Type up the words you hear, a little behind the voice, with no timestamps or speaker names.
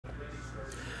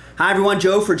Hi everyone,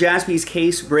 Joe for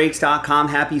JaspysCaseBreaks.com.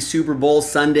 Happy Super Bowl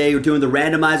Sunday. We're doing the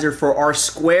randomizer for our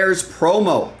Squares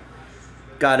promo.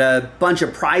 Got a bunch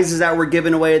of prizes that we're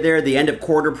giving away there. The end of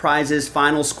quarter prizes,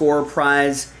 final score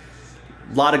prize.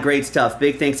 A lot of great stuff.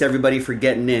 Big thanks to everybody for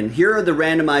getting in. Here are the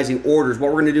randomizing orders.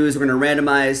 What we're going to do is we're going to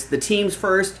randomize the teams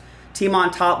first. Team on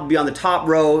top will be on the top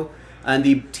row, and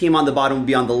the team on the bottom will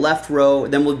be on the left row.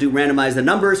 Then we'll randomize the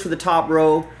numbers for the top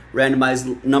row,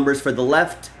 randomize numbers for the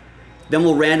left. Then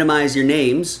we'll randomize your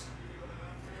names.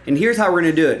 And here's how we're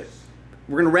going to do it.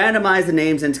 We're going to randomize the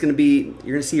names, and it's going to be,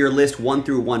 you're going to see your list 1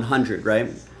 through 100, right?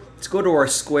 Let's go to our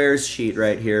squares sheet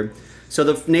right here. So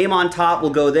the name on top will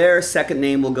go there, second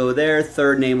name will go there,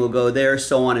 third name will go there,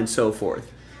 so on and so forth.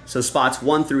 So spots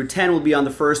 1 through 10 will be on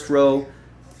the first row,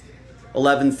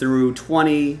 11 through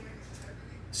 20,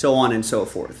 so on and so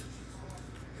forth.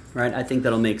 Right? I think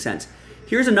that'll make sense.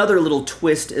 Here's another little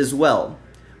twist as well.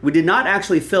 We did not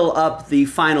actually fill up the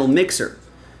final mixer.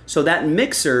 So that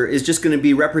mixer is just going to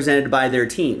be represented by their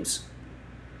teams.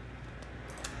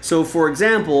 So for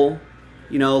example,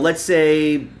 you know, let's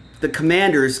say the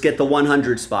Commanders get the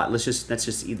 100 spot. That's just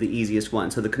the easiest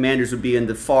one. So the Commanders would be in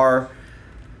the far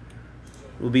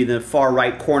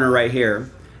right corner right here.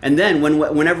 And then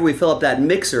whenever we fill up that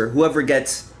mixer, whoever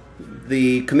gets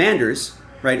the Commanders,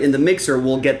 right, in the mixer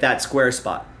will get that square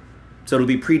spot. So it'll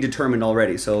be predetermined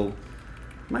already. So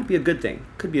might be a good thing.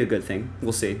 Could be a good thing.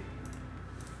 We'll see.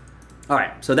 All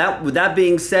right. So with that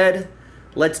being said,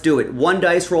 let's do it. 1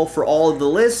 dice roll for all of the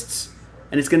lists,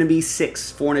 and it's going to be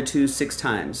 6. 4 and a 2, 6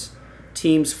 times.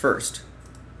 Teams first.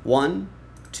 1,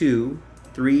 2,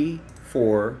 3,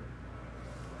 4,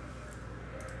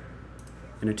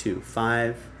 and a 2.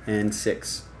 5 and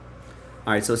 6.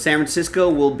 All right. So San Francisco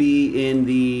will be in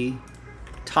the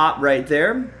top right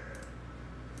there.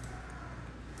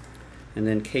 And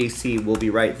then KC will be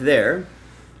right there.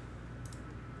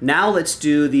 Now let's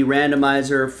do the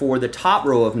randomizer for the top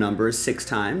row of numbers 6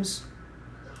 times.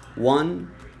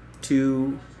 1,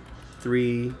 2,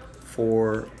 3,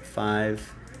 4,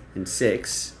 5, and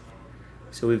 6.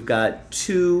 So we've got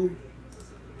 2,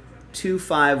 2,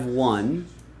 5, 1.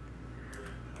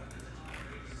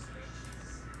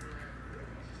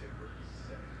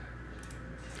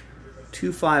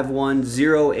 Two, 5, 1,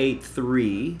 0, 8,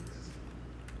 3.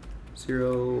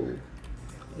 0,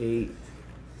 8,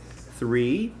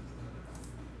 3,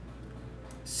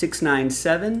 6, 9,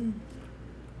 7,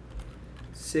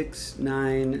 6,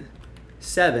 9,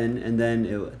 7, and then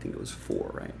I think it was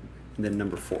 4, right? And then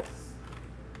number 4.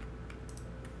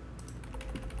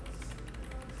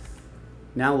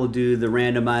 Now we'll do the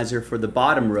randomizer for the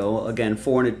bottom row. Again,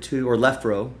 4 and a 2, or left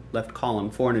row, left column,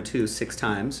 4 and a 2, 6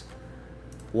 times.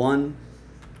 1,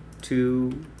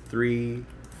 2, 3,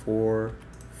 4,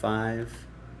 5,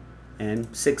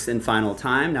 and 6 and final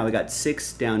time. Now we got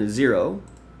 6 down to 0.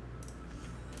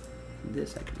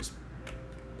 This I can just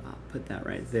put that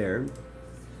right there.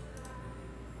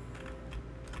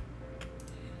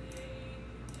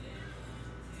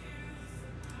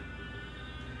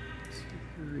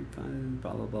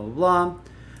 Blah, blah, blah, blah. All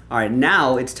right,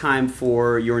 now it's time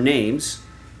for your names.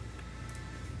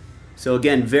 So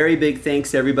again, very big thanks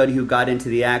to everybody who got into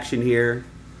the action here.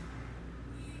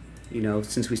 You know,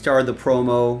 since we started the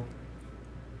promo,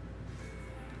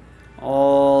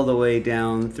 all the way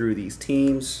down through these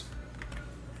teams.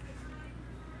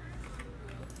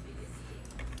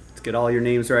 Let's get all your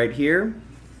names right here.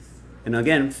 And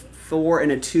again, 4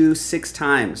 and a 2, 6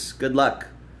 times. Good luck.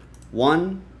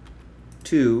 1,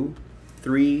 2,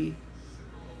 3,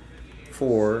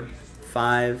 4,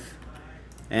 5,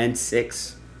 and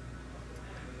 6.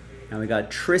 Now we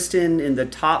got Tristan in the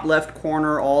top left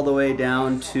corner all the way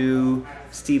down to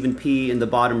Stephen P in the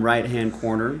bottom right hand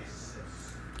corner.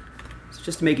 So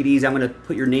just to make it easy, I'm going to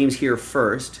put your names here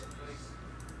first.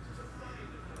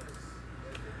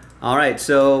 All right,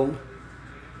 so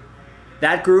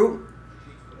that group,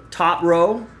 top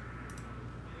row,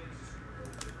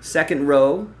 second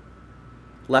row,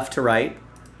 left to right,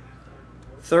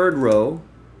 third row,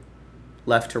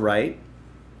 left to right,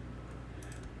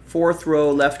 fourth row,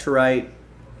 left to right,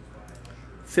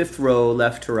 fifth row,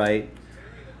 left to right,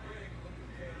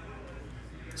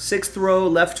 sixth row,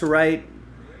 left to right,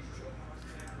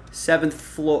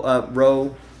 seventh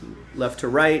row, left to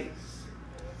right,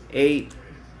 8,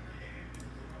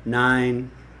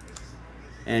 9,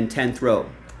 and 10th row.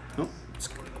 Oh,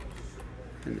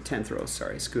 and the 10th row,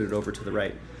 sorry, scooted over to the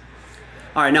right.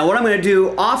 All right, now what I'm going to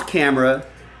do off camera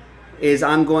is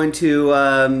I'm going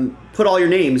to put all your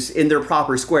names in their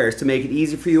proper squares to make it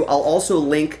easy for you. I'll also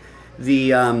link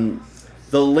the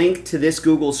link to this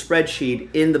Google spreadsheet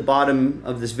in the bottom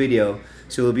of this video,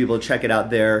 so you'll be able to check it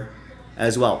out there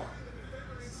as well.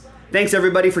 Thanks,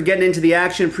 everybody, for getting into the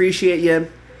action. Appreciate you.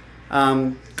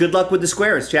 Good luck with the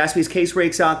squares.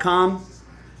 JaspysCaseBreaks.com.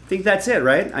 I think that's it,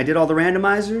 right? I did all the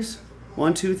randomizers.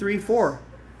 1, 2, 3, 4.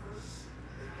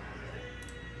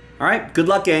 All right. Good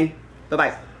luck, gang.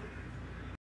 Bye-bye.